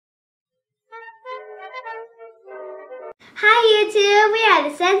Hi YouTube, we are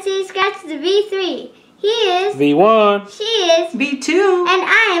the Sensei Scratch the V3. He is V1. She is V2. And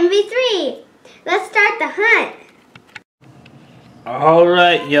I am V3. Let's start the hunt.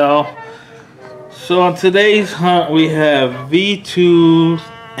 Alright, y'all. So on today's hunt we have V2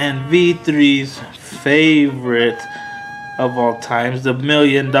 and V3's favorite of all times, the $1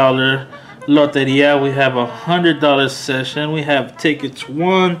 million Loteria. We have $100 session. We have tickets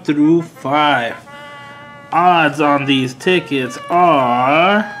 1 through 5. Odds on these tickets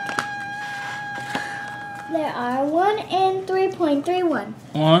are... There are 1 and 3.31.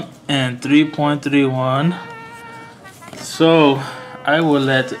 1 and 3.31. So I will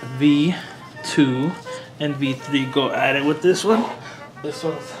let V2 and V3 go at it with this one. This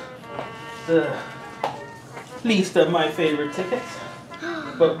one's the least of my favorite tickets,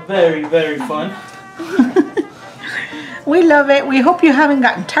 but very, very fun. We love it. We hope you haven't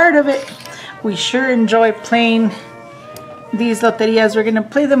gotten tired of it. We sure enjoy playing these loterias. We're going to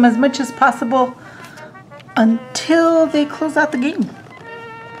play them as much as possible until they close out the game.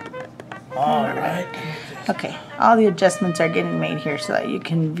 Alright. Okay, all the adjustments are getting made here so that you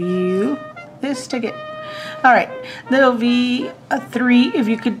can view this ticket. Alright, little V3, if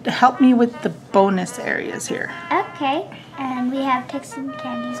you could help me with the bonus areas here. Okay, and we have Texan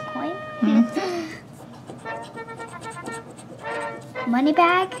Candy's coin. Money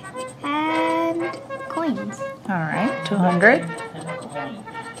bag and coins. Alright, 200.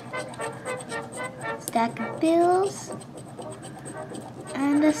 Stack of bills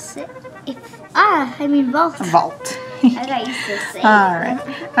and a vault. Vault. I got used to say.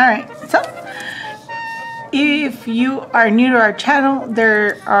 Alright, so if you are new to our channel,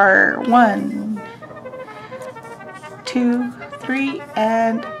 there are 1, 2, 3,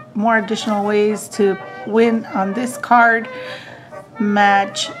 and more additional ways to win on this card.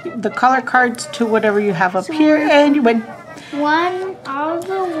 Match the color cards to whatever you have up here and you win. 1 all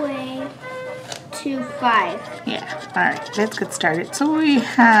the way to 5. Yeah, alright, let's get started. So we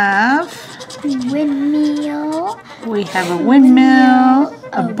have windmill. We have a windmill,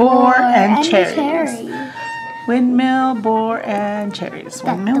 a boar, and cherries. Windmill, boar, and cherries.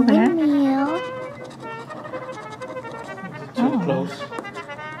 Windmill there. Windmill. Too close.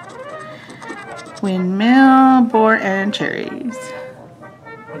 Windmill, boar, and cherries.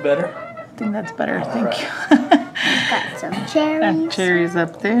 Better? I think that's better. Thank you. Got some cherries. And cherries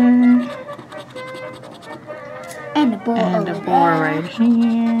up there. And a boar. And a boar right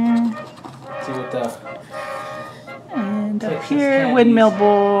here. Let's see what the And up Texas here, Candies. windmill,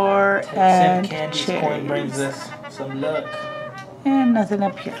 boar, and Candy's coin brings cherries. us some luck. And nothing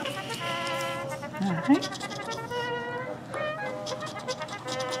up here. Alright.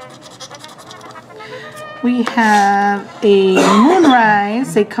 We have a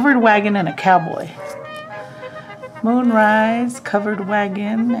moonrise, a covered wagon, and a cowboy. Moonrise, covered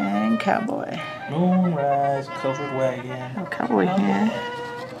wagon, and cowboy. Moonrise, covered wagon. Oh, cowboy here.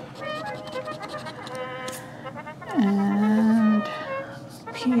 And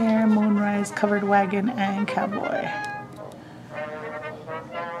Pierre, moonrise, covered wagon, and cowboy.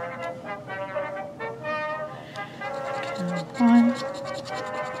 Cowboy.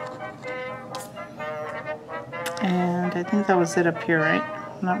 And I think that was it up here, right? If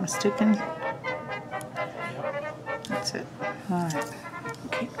I'm not mistaken. That's it. Alright.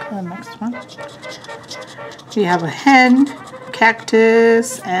 Okay, go to the next one. We have a hen,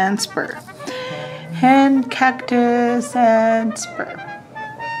 cactus, and spur. Hen, cactus, and spur.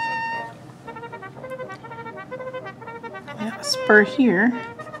 We have a spur here.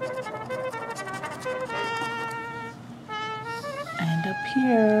 And up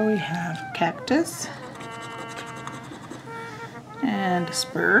here we have cactus. And a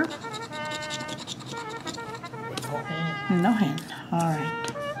spur. No hen.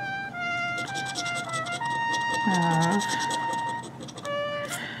 Alright.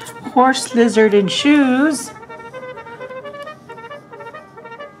 Horse, lizard, and shoes.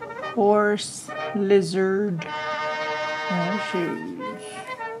 Horse, lizard, and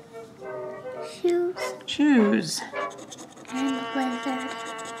shoes. Shoes.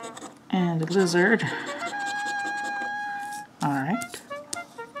 And a lizard. Alright.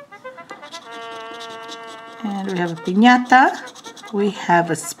 And we have a piñata. We have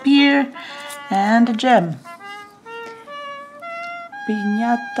a spear and a gem.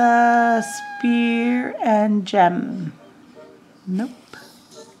 Piñata, spear, and gem. Nope.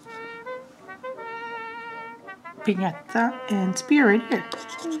 Piñata and spear right here.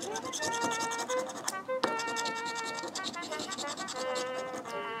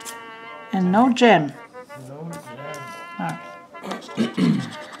 And no gem. No jam. Alright.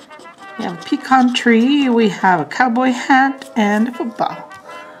 We have a peacock. pecan tree, we have a cowboy hat and a football.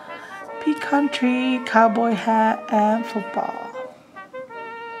 Pecan tree, cowboy hat, and football.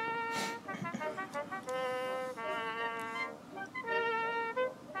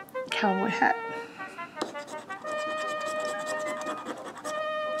 Cowboy hat.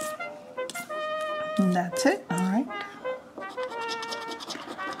 And that's it. All right.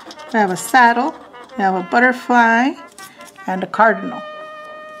 We have a saddle. We have a butterfly and a cardinal.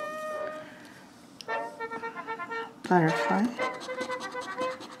 Butterfly.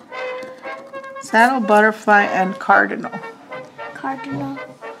 Saddle, butterfly, and cardinal. Cardinal.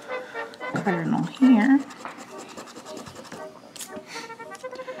 Cardinal here.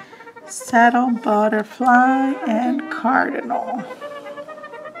 Saddle, butterfly, and cardinal.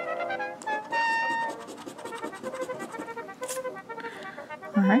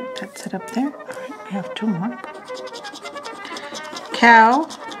 All right, that's it up there. All right, we have two more. Cow,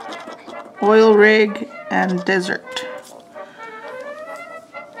 oil rig, and desert.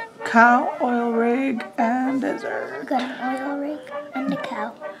 Cow, oil rig, and desert. Got an oil rig and a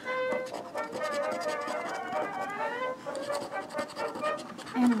cow.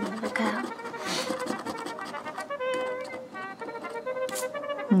 And another cow.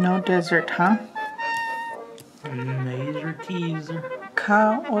 No desert, huh? Major teaser.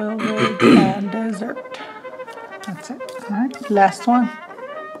 Cow, oil rig, and desert. That's it. All right, last one.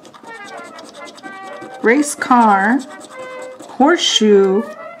 Race car, horseshoe,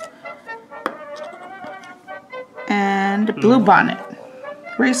 and blue bonnet.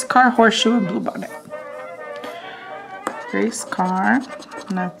 Race car, horseshoe, and blue bonnet. Race car,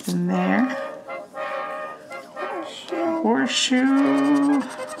 nothing there. Horseshoe,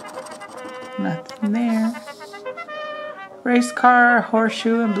 nothing there. Race car,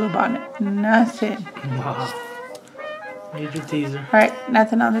 horseshoe, and blue bonnet. Nothing. Wow. Major teaser. All right,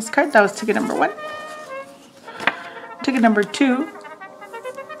 nothing on this card. That was ticket number 1. Ticket number 2.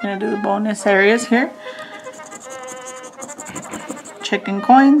 I'm gonna do the bonus areas here. Chicken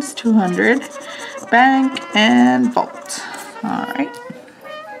coins, 200. Bank and vault. All right.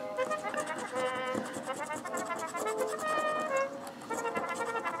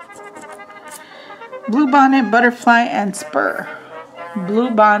 Blue bonnet, butterfly, and spur. Blue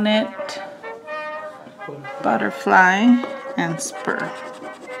bonnet, butterfly, and spur.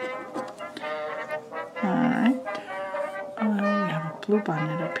 Alright. We have a blue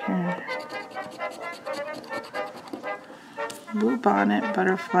bonnet up here. Blue bonnet,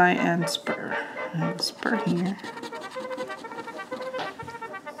 butterfly, and spur. And spur here.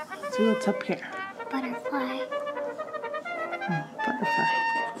 Let's see what's up here. Butterfly. Oh, butterfly.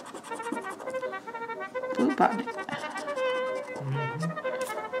 Blue bonnet.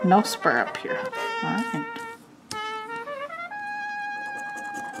 No spur up here. Alright.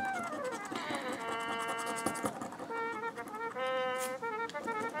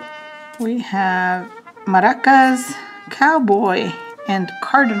 We have maracas, cowboy, and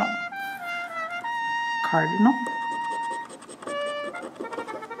cardinal. Cardinal.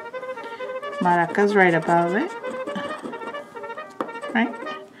 Maracas right above it. Right?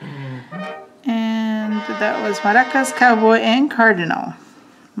 And that was maracas, cowboy, and cardinal.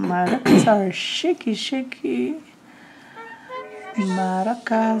 Maracas are shaky, shaky.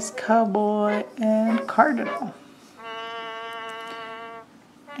 Maracas, cowboy, and cardinal.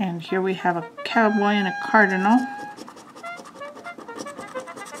 And here we have a cowboy and a cardinal.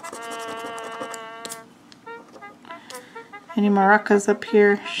 Any maracas up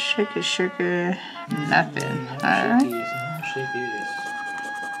here? Shaky, shaky. Nothing. Alright.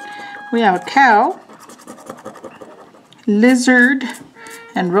 We have a cow, lizard,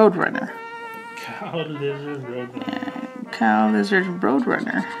 and roadrunner. Cow, lizard, roadrunner. Yeah, cow, lizard, and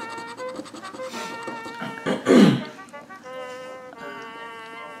roadrunner.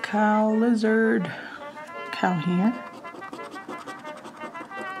 Cow, lizard, cow here.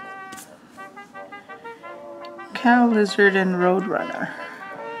 Cow, lizard, and roadrunner.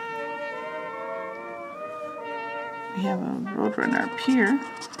 We have a roadrunner up here.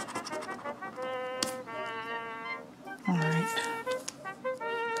 Alright.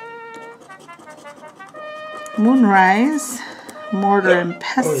 Moonrise, mortar and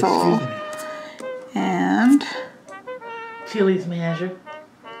pestle, and Chili smasher.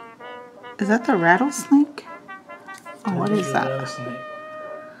 is that the rattlesnake? Oh, what is that? Rattlesnake.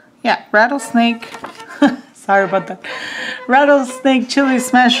 Yeah, rattlesnake. Sorry about that. Rattlesnake, chili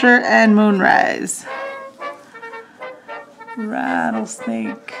smasher, and moonrise.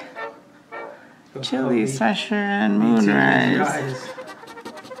 Rattlesnake, chili smasher, and moonrise.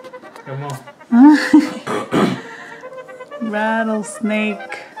 Come on.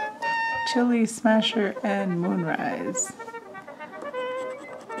 Rattlesnake, Chili Smasher and Moonrise.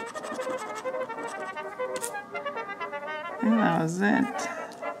 I think that was it.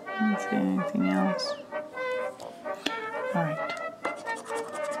 I didn't see anything else. Alright.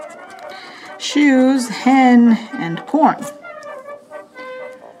 Shoes, hen, and corn.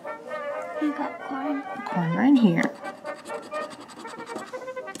 You got corn. Corn right here.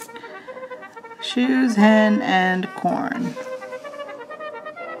 Shoes, hen, and corn.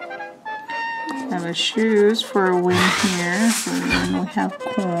 I have a shoes for a win here. So then we have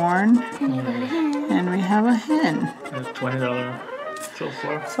corn. And you got a hen. And we have a hen. That's $20 so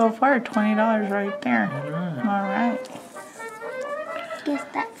far. So far, $20 right there. Alright. Alright. Guess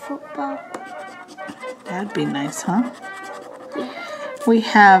that football. That'd be nice, huh? We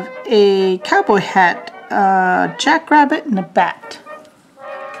have a cowboy hat, a jackrabbit, and a bat.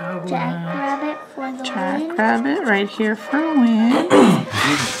 Jackrabbit for the win. Jackrabbit right here for a win.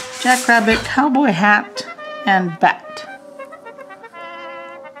 Jackrabbit, cowboy hat, and bat.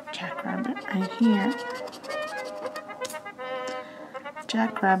 Jackrabbit right here.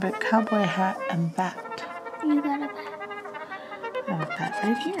 Jackrabbit, cowboy hat, and bat. You got a bat. I have a bat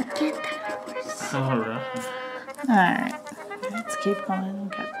right here. Get that horse. Alright. Alright, let's keep going.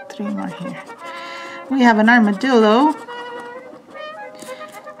 We've got 3 more here. We have an armadillo,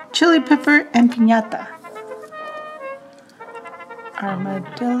 chili pepper, and piñata.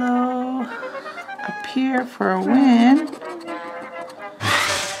 Armadillo up here for a win.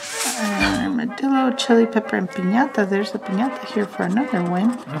 Armadillo, chili pepper, and piñata. There's a piñata here for another win.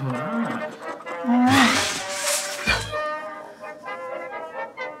 Alright. Alright.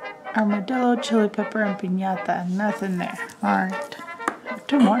 Armadillo, chili pepper, and piñata. Nothing there. Alright.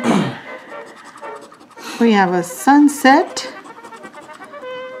 2 more. We have a sunset.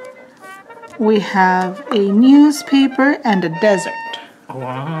 We have a newspaper and a desert.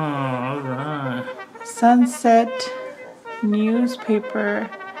 Wow, alright. Sunset, newspaper,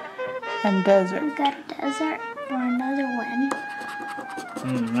 and desert. We got a desert for another win.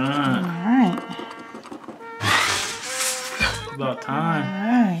 Alright. Alright. About time.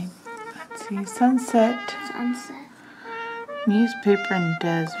 Alright. Let's see. Sunset, Sunset. newspaper, and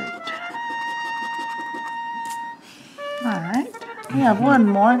desert. Alright. We have 1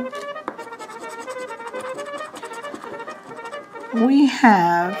 more. We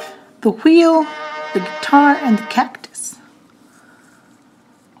have the wheel, the guitar, and the cactus.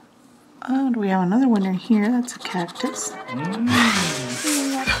 Oh, do we have another winner here? That's a cactus. And we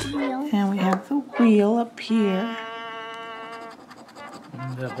got the wheel. And we have the wheel up here.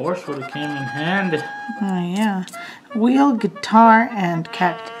 The horse would have came in handy. Oh, yeah. Wheel, guitar, and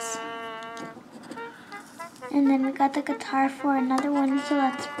cactus. And then we got the guitar for another one, so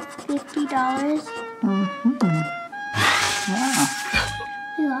that's $50. Wow.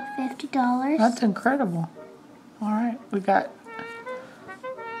 We got $50. That's incredible. All right. We got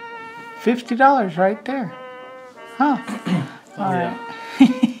 $50 right there. Huh. All right.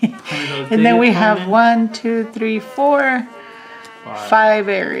 And then we have 1, 2, 3, 4, 5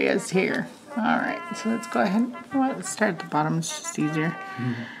 areas here. All right. So let's go ahead. Well, let's start at the bottom. It's just easier.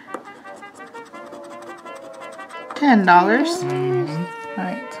 $10. All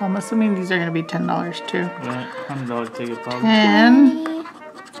right. So I'm assuming these are going to be $10 too. Right. $100 ticket probably. 10.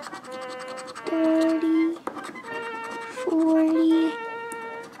 30, 40,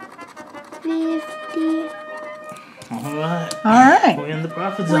 50, Alright. All right. We're in the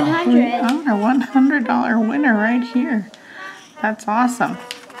profit zone. 100. We are $100 winner right here. That's awesome.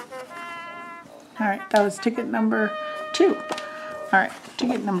 All right, that was ticket number 2. All right,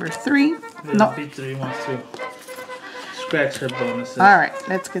 ticket number 3. No. B3 wants to scratch her bonuses. All right,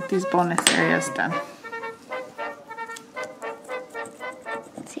 let's get these bonus areas done.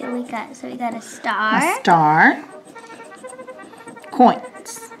 Let's see what we got. So we got a star. A star.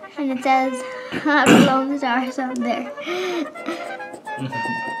 Coins. And it says below the stars on there.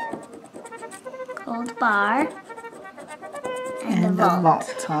 Gold bar. And a And a vault.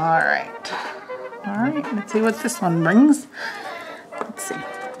 vault. All right. All right, let's see what this one brings. Let's see.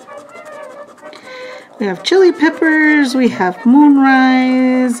 We have chili peppers, we have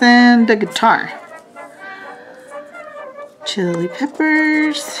moonrise, and a guitar. Chili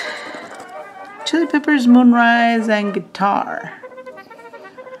peppers, moonrise, and guitar.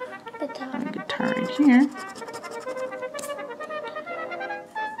 Guitar. And a guitar right here.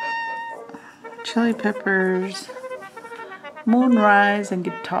 Chili peppers, moonrise, and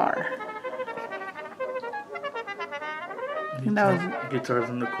guitar. I think that was Guitars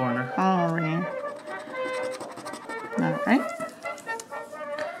in the corner. all right. All right.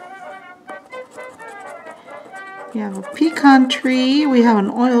 We have a pecan tree. We have an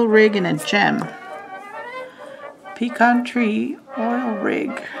oil rig and a gem. Pecan tree, oil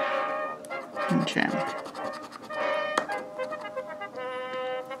rig, and gem.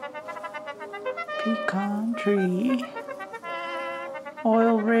 Pecan tree,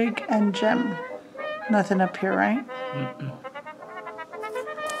 oil rig, and gem. Nothing up here, right?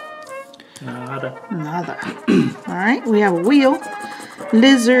 Nada. Nada. All right, we have a wheel,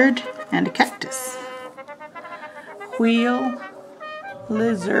 lizard, and a cactus. Wheel,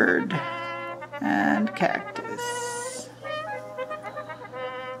 lizard, and cactus.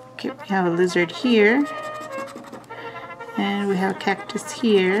 Okay, we have a lizard here, and we have a cactus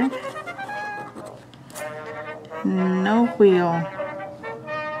here. No wheel,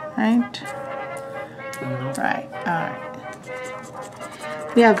 right? No. Right, all right.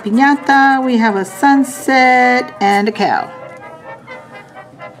 We have piñata, we have a sunset, and a cow.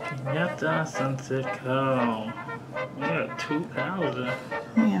 Piñata, sunset, cow. We got 2 cows there.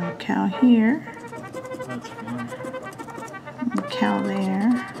 We have a cow here, That's funny. and a cow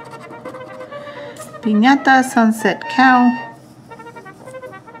there. Piñata, sunset, cow.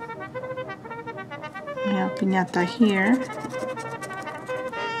 We have piñata here.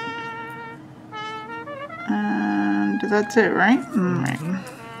 And that's it, right? Right.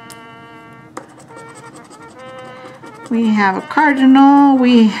 We have a cardinal,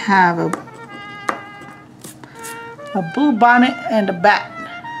 we have a blue bonnet and a bat.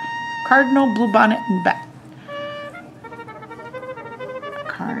 Cardinal, blue bonnet, and bat.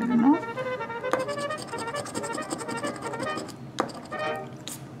 Cardinal.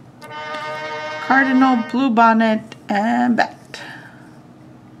 Cardinal, blue bonnet, and bat.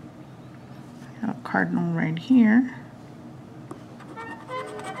 Got a cardinal right here.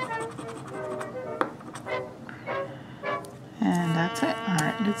 And that's it.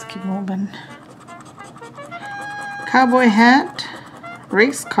 Alright, let's keep moving. Cowboy hat,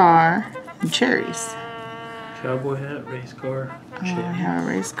 race car, and cherries. Cowboy hat, race car, We have a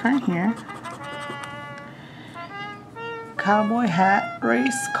race car here. Cowboy hat,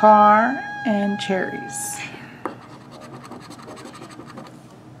 race car, and cherries.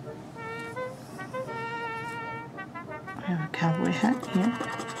 We have a cowboy hat here.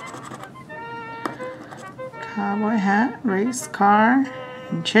 Cowboy hat, race car,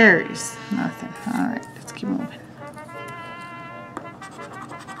 and cherries. Nothing. Alright, let's keep moving.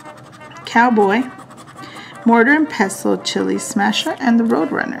 Cowboy, mortar and pestle, chili smasher, and the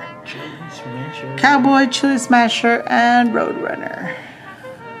roadrunner. chili smasher. Cowboy, chili smasher, and roadrunner.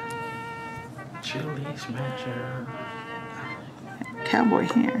 Chili smasher. Cowboy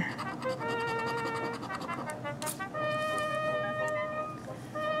here.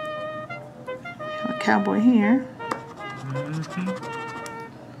 We have a cowboy here.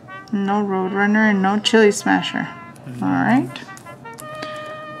 No roadrunner and no chili smasher. Alright.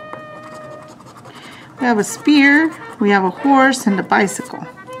 We have a spear, we have a horse, and a bicycle.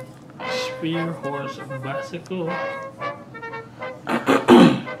 Spear, horse, and bicycle.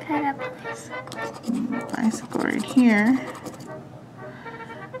 Bicycle right here.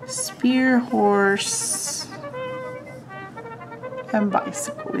 Spear, horse, and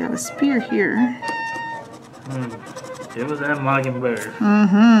bicycle. We have a spear here. It was that mockingbird.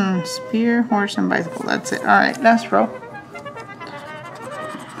 Spear, horse, and bicycle. That's it. Alright, last row.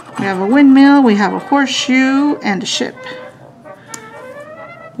 We have a windmill, we have a horseshoe, and a ship.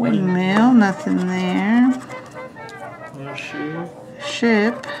 Windmill, nothing there. Horseshoe.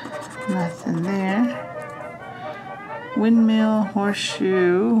 Ship, nothing there. Windmill,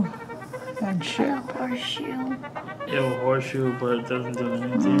 horseshoe, and ship. Horseshoe. You have a horseshoe, but it doesn't do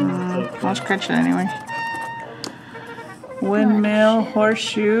anything. It's I'll okay. scratch it anyway. Windmill,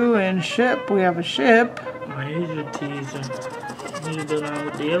 horseshoe, and ship. We have a ship. My usual teaser. You should have done that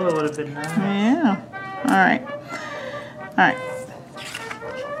with the yellow, would have been nice. Yeah. Alright. Alright.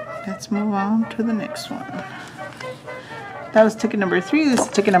 Let's move on to the next one. That was ticket number 3. This is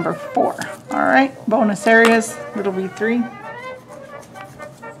ticket number 4. Alright. Bonus areas. Little V3.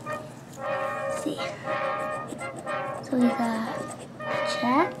 Let's see. So we got a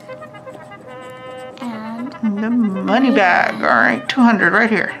check and The money bag. Alright. 200 right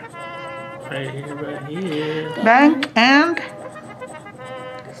here. Right here, right here. Bank and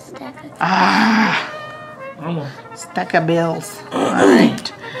a stack of Almost. stack of bills.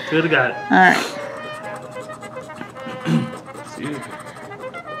 Alright. Could have got it. Alright. See.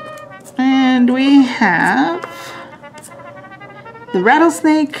 And we have the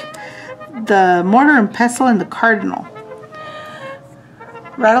rattlesnake, the mortar and pestle, and the cardinal.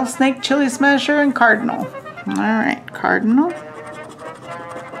 Rattlesnake, chili smasher, and cardinal. Alright, cardinal.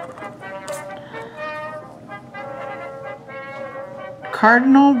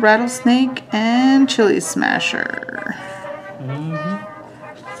 cardinal, rattlesnake, and chili smasher.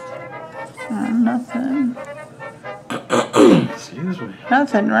 Nothing. Excuse me.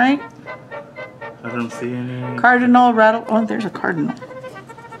 Nothing, right? I don't see any. Cardinal, rattle. Oh, there's a cardinal.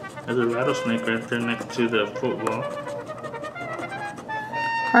 There's a rattlesnake right there next to the football.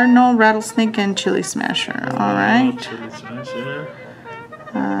 Cardinal, rattlesnake, and chili smasher. All right. Chili smasher.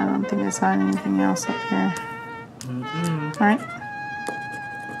 I don't think I saw anything else up here. All right.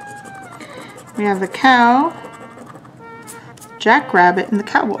 We have the cow, jackrabbit, and the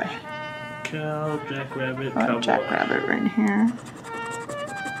cowboy. Cow, jackrabbit, cowboy. Jackrabbit right here.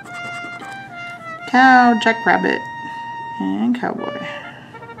 Cow, jackrabbit, and cowboy.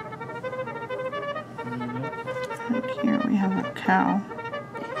 Right here we have a cow.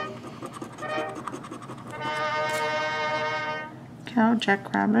 Cow,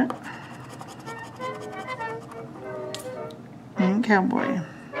 jackrabbit, and cowboy.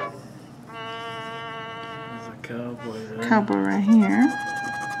 There's a cowboy there. Cowboy right here.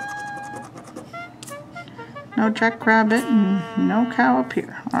 No jackrabbit and no cow up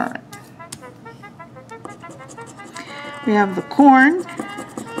here. All right. We have the corn,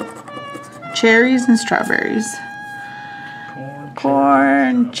 cherries, and strawberries.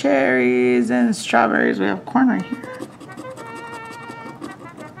 Corn, cherries, and strawberries. We have corn right here.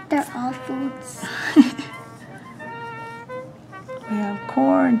 They're all foods. We have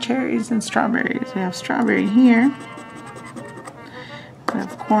corn, cherries, and strawberries. We have strawberry here. We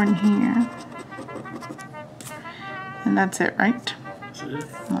have corn here. And that's it, right? That's it.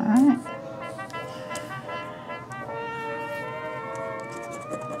 All right.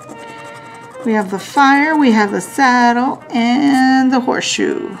 We have the fire, we have the saddle, and the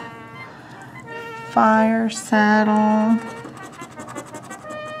horseshoe. Fire, saddle,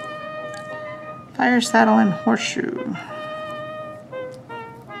 and horseshoe.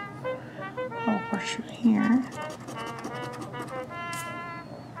 Oh, horseshoe here.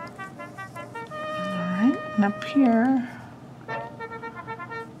 Alright, and up here.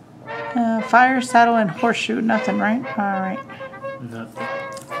 Fire, saddle, and horseshoe. Nothing, right? Alright. Nothing.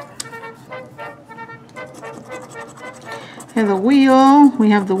 We have the wheel, we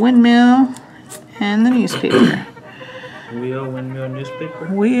have the windmill, and the newspaper. Wheel, windmill, newspaper.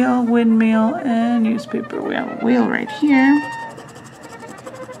 Wheel, windmill, and newspaper. We have a wheel right here.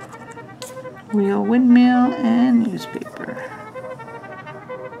 Wheel, windmill, and newspaper.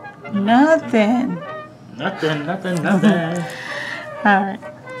 Nothing. Nothing. Alright.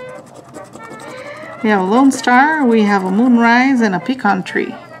 We have a Lone Star, we have a moonrise, and a pecan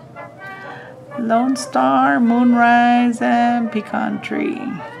tree. Lone Star, moonrise, and pecan tree.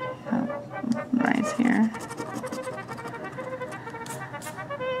 Moonrise here.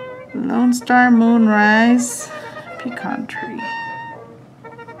 Lone Star, moonrise, pecan tree.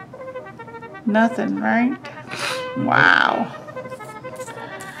 Nothing, right? Wow.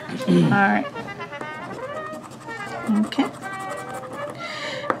 Alright. Okay.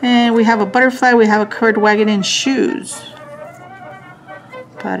 And we have a butterfly, we have a covered wagon, and shoes.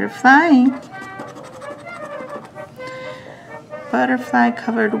 Butterfly. Butterfly,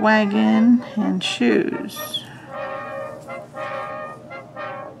 covered wagon, and shoes.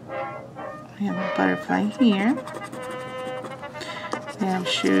 We have a butterfly here. We have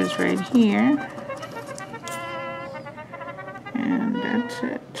shoes right here. And that's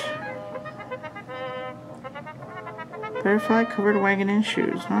it. Butterfly, covered wagon, and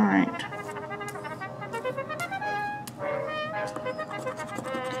shoes. Alright.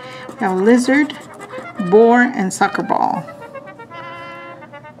 We have a lizard, boar, and soccer ball.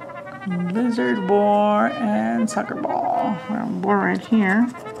 Lizard, boar, and soccer ball. We have a boar right here.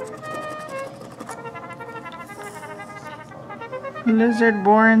 Lizard,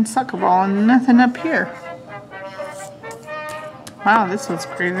 boar, and soccer ball, and nothing up here. Wow, this one's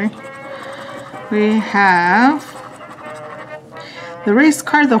crazy. We have the race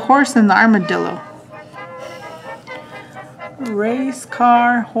car, the horse, and the armadillo. Race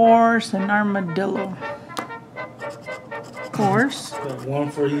car, horse, and armadillo. Horse.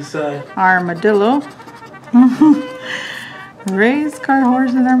 One for each side. Armadillo. Race car,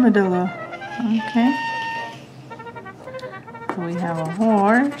 horse, and armadillo. Okay. So we have a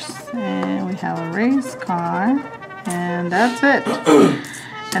horse, and we have a race car, and that's it.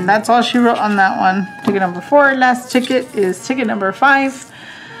 And that's all she wrote on that one. Ticket number 4. Last ticket is ticket number 5.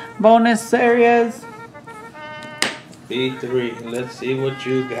 Bonus areas. B3. Let's see what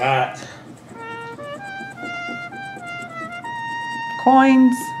you got.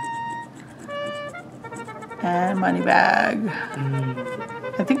 Coins. And money bag.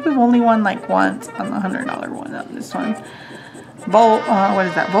 I think we've only won like once on the $100 one on this one. Bolt, what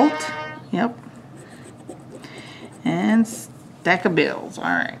is that, Volt? Yep. And stack of bills, all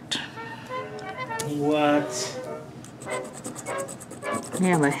right. What? We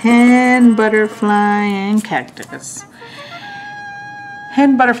have a hen, butterfly, and cactus.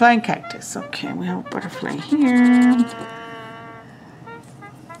 Hen, butterfly, and cactus. Okay, we have a butterfly here.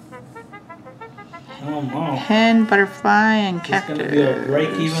 Oh no. Hen, butterfly, and cactus. It's gonna be a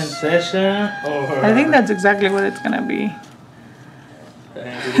break-even session, or I think that's exactly what it's gonna be.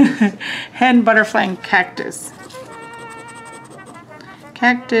 Hen, butterfly, and cactus.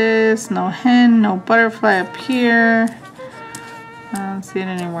 Cactus, no hen, no butterfly up here. I don't see it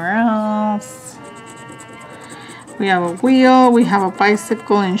anywhere else. We have a wheel, we have a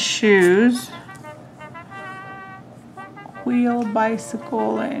bicycle and shoes. Wheel,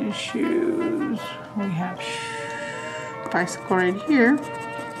 bicycle, and shoes. We have bicycle right here.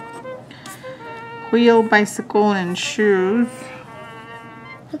 Wheel, bicycle, and shoes.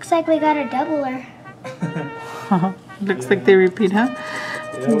 Looks like we got a doubler. Looks like they repeat, huh?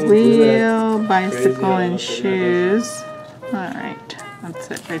 Wheel, bicycle, and shoes. Alright, that's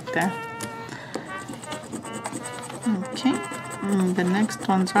it right there. Okay, and the next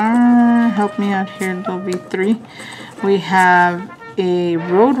ones are, help me out here, there'll be 3. We have a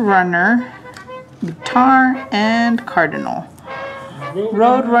Roadrunner, guitar, and cardinal.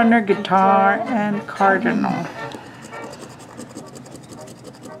 Roadrunner, guitar, and cardinal.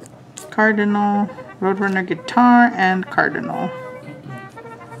 Cardinal, Roadrunner, guitar, and cardinal.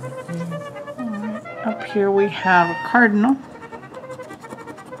 Up here we have a cardinal.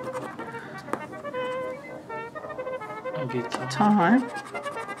 Guitar.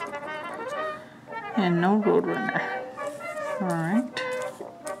 And no Roadrunner. Alright.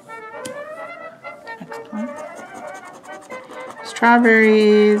 Next one.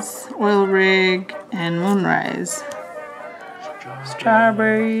 Strawberries, oil rig, and moonrise.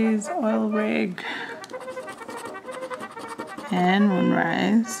 Strawberries, oil rig, and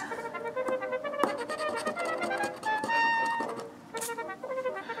moonrise.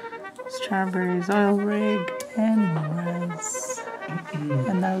 Strawberries, oil rig, and moonrise.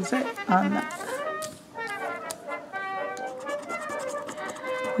 And that was it on that.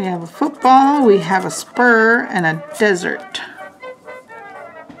 We have a football, we have a spur, and a desert.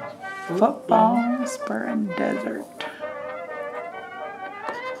 Football, spur, and desert.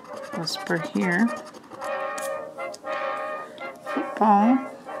 A spur here. Football,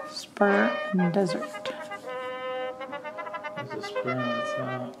 spur, and desert. There's a spur on the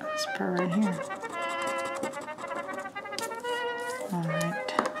top. Spur right here.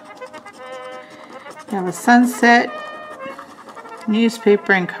 Alright. We have a sunset,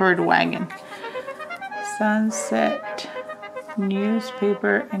 newspaper, and covered wagon. Sunset,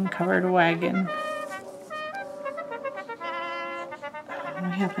 newspaper, and covered wagon. We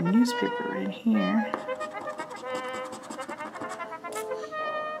have a newspaper right here.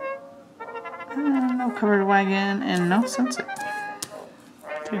 No covered wagon and no sunset.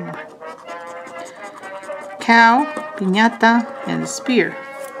 3 more. Cow, piñata, and spear.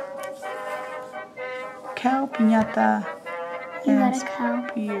 Cow, piñata, You and got a cow.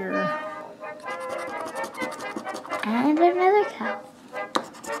 spear. And another cow.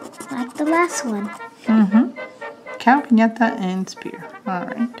 Like the last one. Cow, piñata, and spear.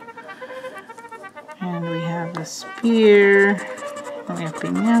 Alright. And we have a spear. And we have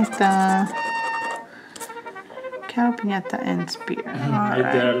piñata. Cow, piñata, and spear. I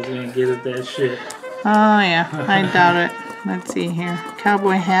doubt it's gonna get at that shit. Oh yeah, I doubt it. Let's see here.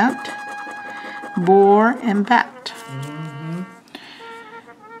 Cowboy hat, boar, and bat.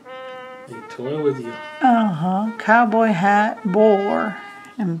 They toy with you. Cowboy hat, boar,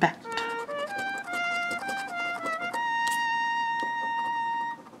 and bat.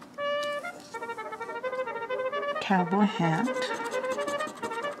 Cowboy hat,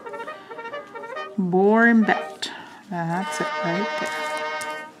 boar, and bat. That's it right there.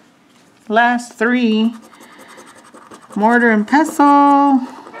 Last 3. Mortar and pestle,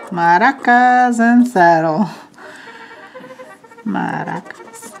 maracas, and saddle.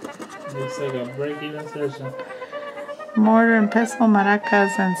 Maracas. Looks like a break-even session. Mortar and pestle,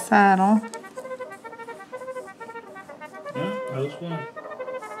 maracas, and saddle. Yeah, that was fun.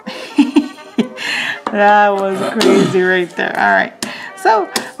 That was crazy right there. Alright. So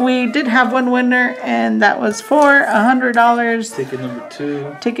we did have one winner, and that was for $100. Ticket number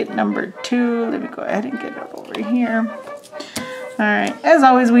 2. Ticket number 2. Let me go ahead and get it over here. Alright, as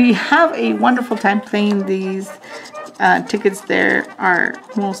always, we have a wonderful time playing these tickets. They're our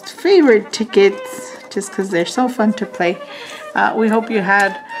most favorite tickets just because they're so fun to play. We hope you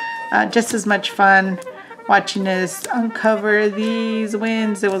had just as much fun watching us uncover these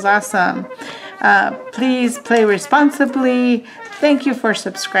wins. It was awesome. Please play responsibly. Thank you for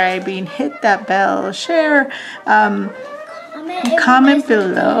subscribing. Hit that bell. Share. Comment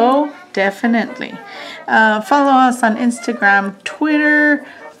below. Definitely. Follow us on Instagram, Twitter,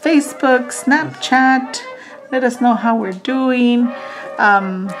 Facebook, Snapchat. Let us know how we're doing.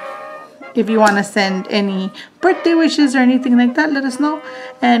 If you want to send any birthday wishes or anything like that, let us know,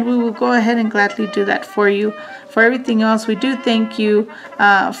 and we will go ahead and gladly do that for you. For everything else, we do thank you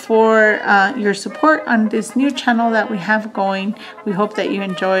for your support on this new channel that we have going. We hope that you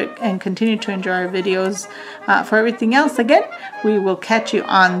enjoy and continue to enjoy our videos. For everything else, again, we will catch you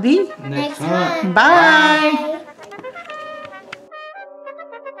on the next one. Bye.